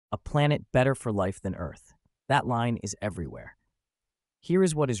a planet better for life than Earth. That line is everywhere. Here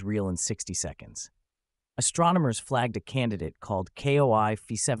is what is real in 60 seconds. Astronomers flagged a candidate called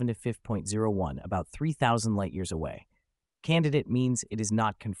KOI-5715.01 about 3,000 light-years away. Candidate means it is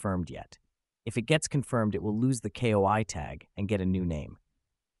not confirmed yet. If it gets confirmed, it will lose the KOI tag and get a new name.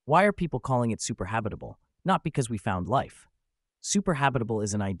 Why are people calling it superhabitable? Not because we found life. Superhabitable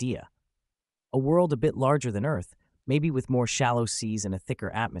is an idea. A world a bit larger than Earth, maybe with more shallow seas and a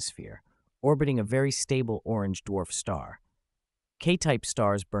thicker atmosphere, orbiting a very stable orange dwarf star. K-type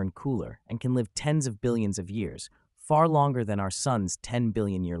stars burn cooler and can live tens of billions of years, far longer than our sun's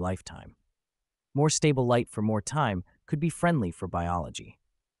 10-billion-year lifetime. More stable light for more time could be friendly for biology.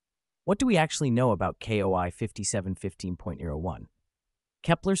 What do we actually know about KOI 5715.01?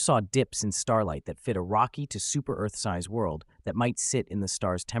 Kepler saw dips in starlight that fit a rocky to super-Earth-size world that might sit in the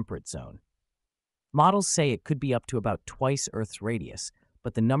star's temperate zone. Models say it could be up to about twice Earth's radius,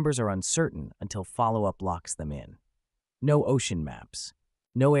 but the numbers are uncertain until follow-up locks them in. No ocean maps,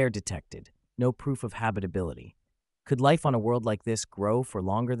 no air detected, no proof of habitability. Could life on a world like this grow for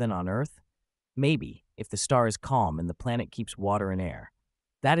longer than on Earth? Maybe, if the star is calm and the planet keeps water and air.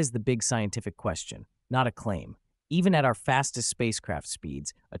 That is the big scientific question, not a claim. Even at our fastest spacecraft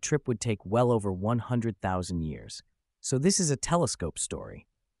speeds, a trip would take well over 100,000 years. So this is a telescope story,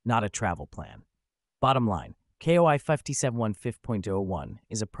 not a travel plan. Bottom line, KOI-5715.01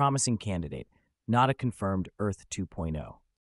 is a promising candidate, not a confirmed Earth 2.0.